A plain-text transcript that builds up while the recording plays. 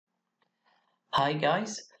Hi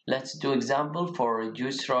guys, let's do example for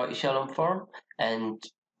reduced row echelon form, and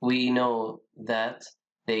we know that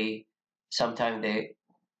they sometimes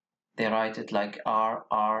they write it like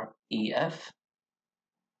RREF,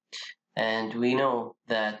 and we know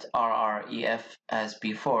that RREF as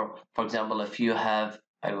before. For example, if you have,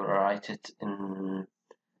 I will write it in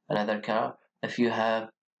another color. If you have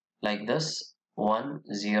like this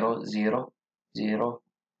 1 0 0 0,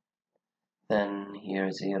 then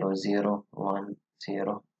here 0 0 1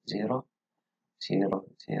 0 0 0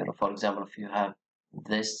 0. For example, if you have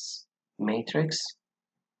this matrix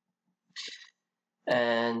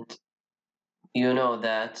and you know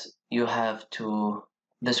that you have to,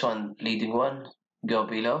 this one leading one, go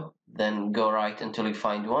below, then go right until you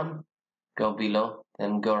find one, go below,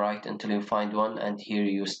 then go right until you find one, and here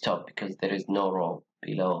you stop because there is no row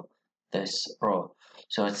below this row.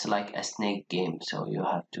 So it's like a snake game, so you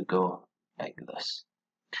have to go like this.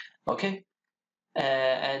 Okay.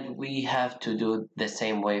 And we have to do the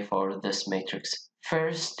same way for this matrix.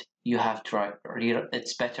 First, you have to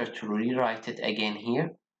it's better to rewrite it again here.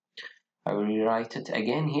 I will rewrite it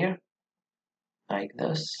again here, like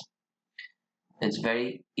this. It's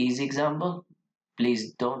very easy example.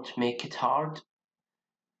 Please don't make it hard.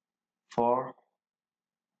 4,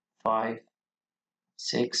 5,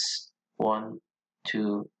 6, 1,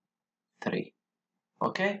 2, 3.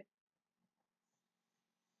 Okay?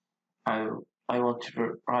 I want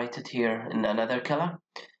to write it here in another color.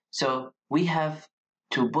 So we have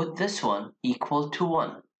to put this one equal to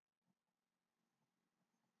 1.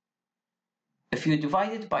 If you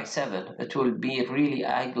divide it by 7, it will be a really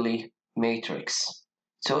ugly matrix.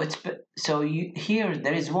 So here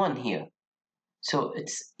there is 1 here. So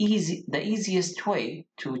it's easy. The easiest way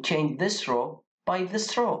to change this row by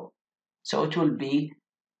this row. So it will be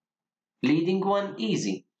leading one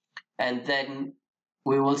easy, and then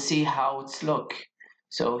we will see how it's look.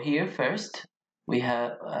 So here first we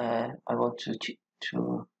have. I want to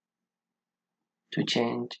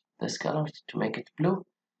change this color to make it blue.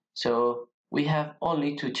 So we have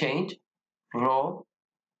only to change row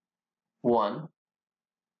 1,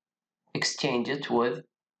 exchange it with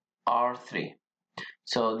R3.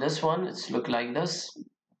 So this one, it's look like this.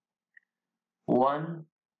 1,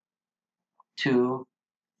 2,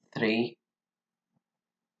 3,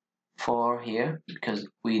 4 here, because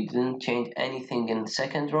we didn't change anything in the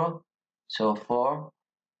second row. So 4,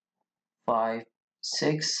 5,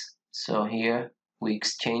 6. So here we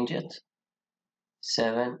exchange it.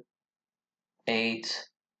 7, 8,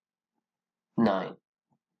 9.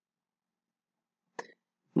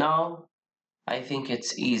 Now I think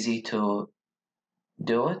it's easy to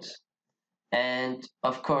do it. And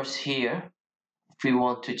of course here, if we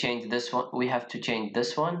want to change this one, we have to change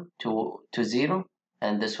this one to 0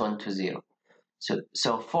 and this one to 0.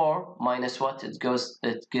 So 4 minus what? It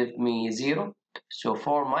gives me 0. So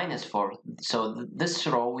 4 minus 4. So this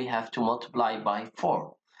row we have to multiply by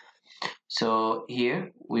 4. So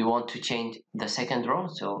here we want to change the second row.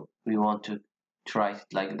 So we want to write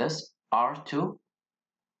it like this. R2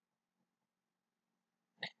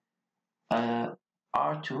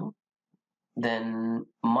 R2, then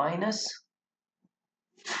minus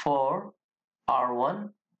 4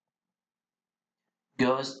 R1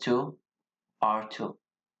 goes to R2.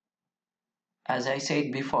 As I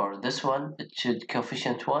said before, this one, it should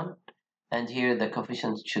coefficient 1, and here the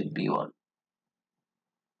coefficient should be 1.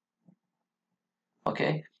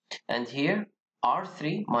 Okay, and here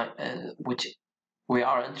R3, which we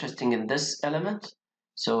are interested in this element.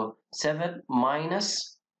 So 7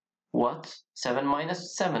 minus what? 7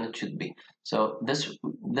 minus 7 it should be. So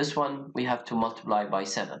this one we have to multiply by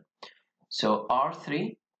 7. So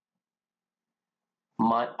R3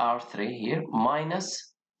 here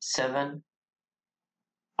minus 7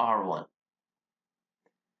 R1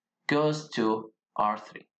 goes to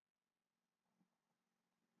R3.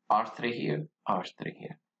 R3 here, R3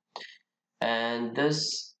 here. And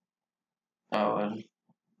this, I will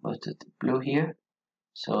put it blue here.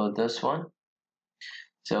 So this one.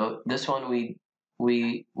 So this one we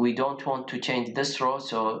don't want to change this row.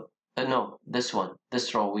 So no, this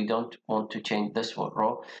row we don't want to change this one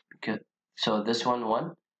row, because so this one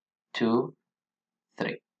 1, 2,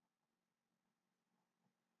 3.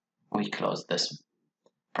 We close this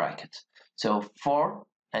bracket. So 4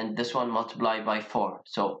 and this one multiply by 4.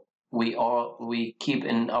 So we keep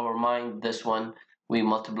in our mind this one we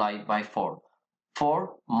multiply by 4.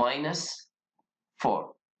 4 minus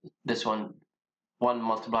 4. This one 1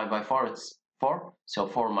 multiplied by 4, it's 4. So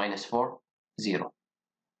 4 minus 4, 0.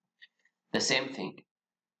 The same thing.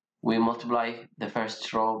 We multiply the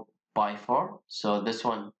first row by 4. So this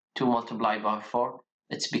one 2 multiplied by 4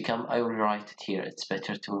 it's become, I will write it here, it's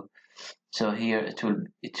better to, so here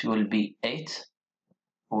it will be 8.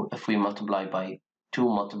 If we multiply by 2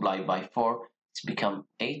 multiplied by 4, it's become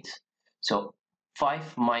 8. So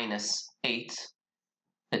 5 minus 8,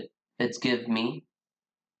 it gives me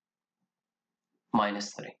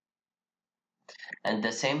minus 3. And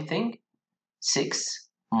the same thing, 6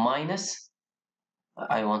 minus,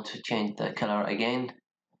 I want to change the color again.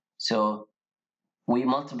 So we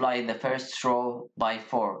multiply the first row by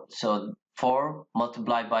 4. So 4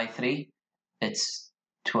 multiplied by 3, it's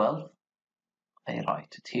 12. I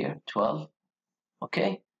write it here, 12.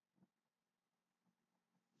 Okay.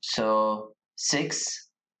 So 6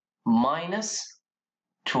 minus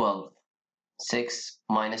 12. 6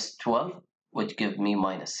 minus 12 would give me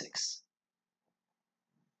minus 6.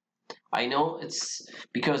 I know it's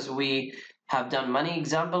because we have done many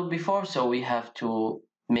examples before, so we have to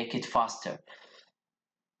make it faster.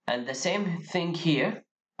 And the same thing here,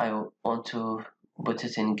 I want to put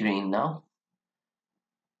it in green now.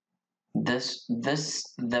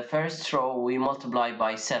 The first row we multiply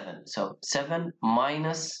by 7. So 7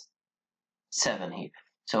 minus 7 here.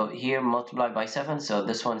 So here multiply by 7, so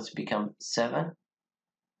this one has become 7.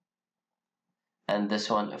 And this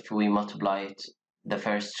one, if we multiply it, the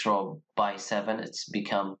first row by 7, it's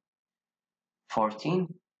become 14.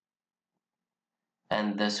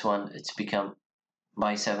 And this one, it's become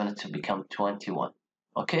by 7, it's become 21.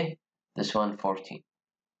 Okay, this one 14.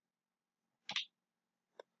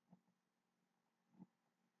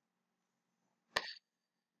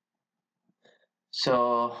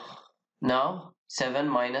 So now 7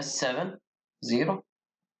 minus 7, 0.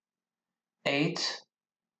 8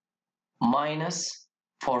 minus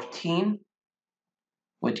 14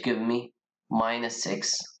 would give me minus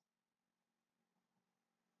 6.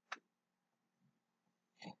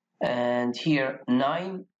 And here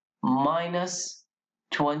 9 minus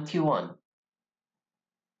 21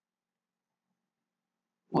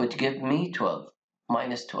 would give me 12,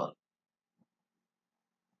 minus 12.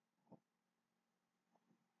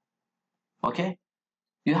 Okay,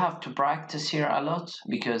 you have to practice here a lot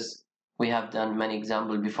because we have done many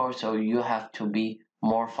examples before, so you have to be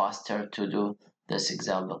more faster to do this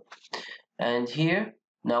example. And here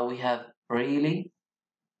now we have really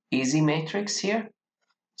easy matrix here,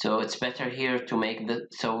 so it's better here to make the,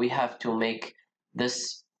 so we have to make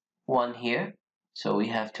this one here, so we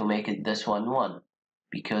have to make it this one 1,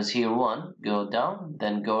 because here 1, go down,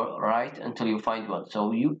 then go right until you find 1,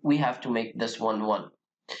 so we have to make this one 1.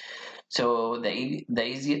 So the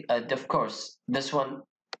easy, of course, this one,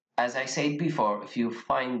 as I said before, if you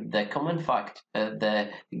find the common fact, the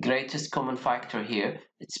greatest common factor here,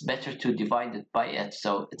 it's better to divide it by it.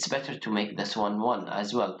 So it's better to make this one 1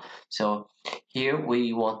 as well. So here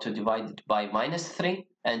we want to divide it by minus 3,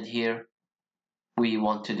 and here we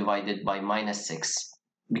want to divide it by minus 6,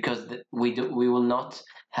 because we will not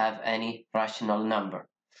have any rational number.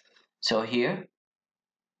 So here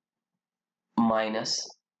minus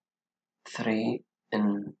 3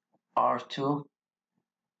 in R2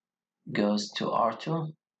 goes to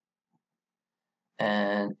R2,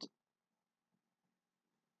 and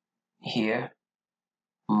here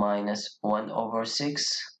minus 1 over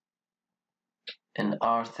 6 in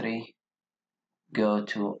R3 go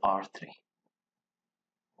to R3.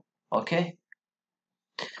 Okay,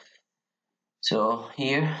 so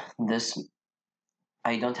here this,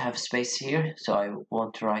 I don't have space here, so I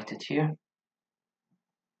want to write it here.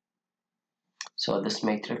 So this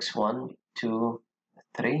matrix 1, 2,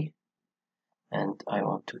 3, and I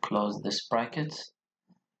want to close this bracket.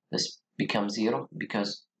 This becomes 0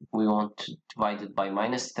 because we want to divide it by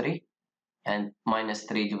minus 3, and minus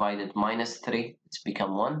 3 divided minus 3, it's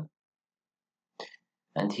become 1.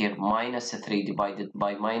 And here minus 3 divided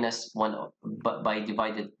by minus 1, but by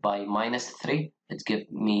divided by minus 3, it gives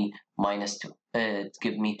me minus 2. It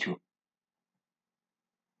gives me 2.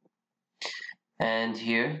 And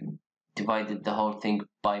here divided the whole thing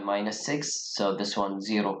by minus 6, so this one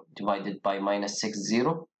 0 divided by minus 6,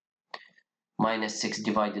 0. Minus 6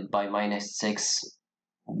 divided by minus 6,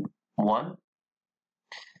 1.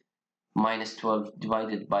 Minus 12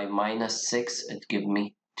 divided by minus 6, it gives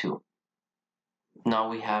me 2. Now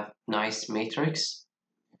we have nice matrix.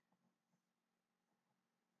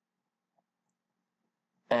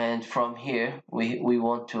 And from here, we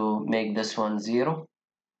want to make this one 0.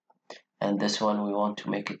 And this one, we want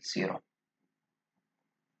to make it 0.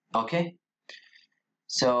 Okay?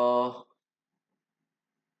 So,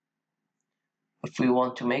 if we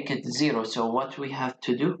want to make it 0, so what we have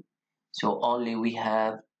to do? So, only we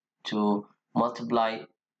have to multiply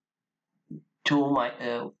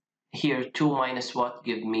 2 here 2 minus what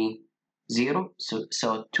give me 0.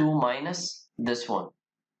 So 2 minus this one.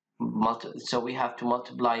 So we have to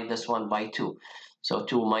multiply this one by 2. So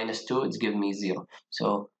 2 minus 2, it's giving me 0.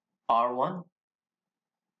 So R1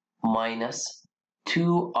 minus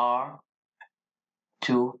 2R2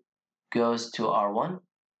 goes to R1.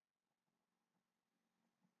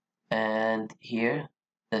 And here,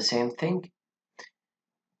 the same thing.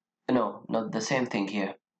 No, not the same thing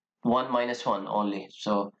here. 1 minus 1 only.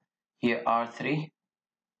 So here R3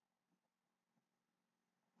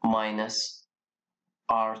 minus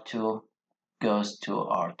R2 goes to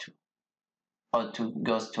R2. Or 2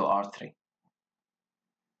 goes to R3.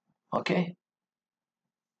 Okay?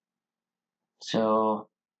 So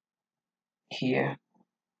here,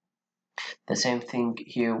 the same thing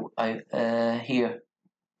here. Here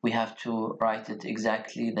we have to write it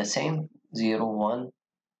exactly the same. 0, 1,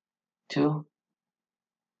 2.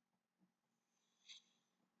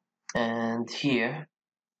 And here,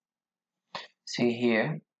 see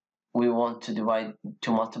here, we want to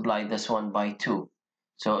multiply this one by 2.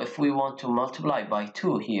 So if we want to multiply by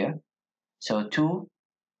 2 here, so 2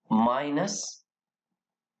 minus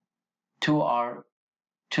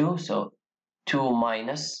 2R2, so 2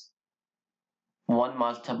 minus 1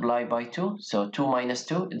 multiplied by 2, so 2 minus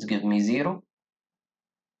 2, it's give me 0.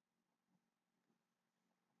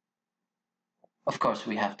 Of course,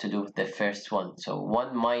 we have to do the first one. So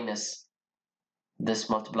 1 minus this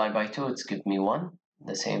multiplied by 2, it's give me 1.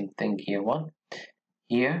 The same thing here, 1.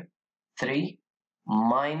 Here, 3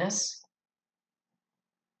 minus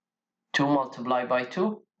 2 multiplied by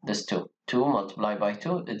 2, this 2. 2 multiplied by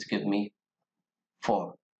 2, it's give me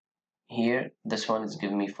 4. Here, this one is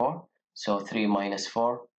giving me 4. So 3 minus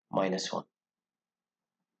 4 minus 1.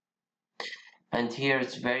 And here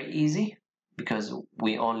it's very easy because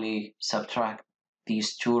we only subtract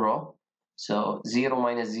these two rows. So 0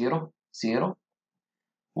 minus 0, 0.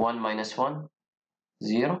 1 minus 1,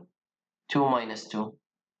 0. 2 minus 2,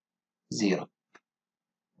 0.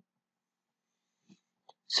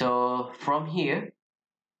 So from here,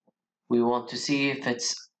 we want to see if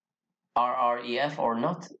it's RREF or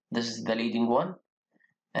not. This is the leading one.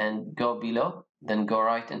 And go below, then go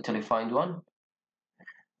right until you find one.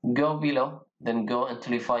 Go below, then go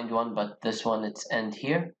until you find one, but this one, it's end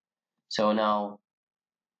here. So now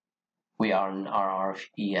we are in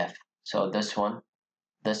RREF. So this one,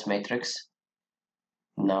 this matrix,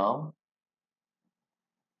 now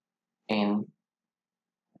in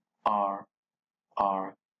RREF.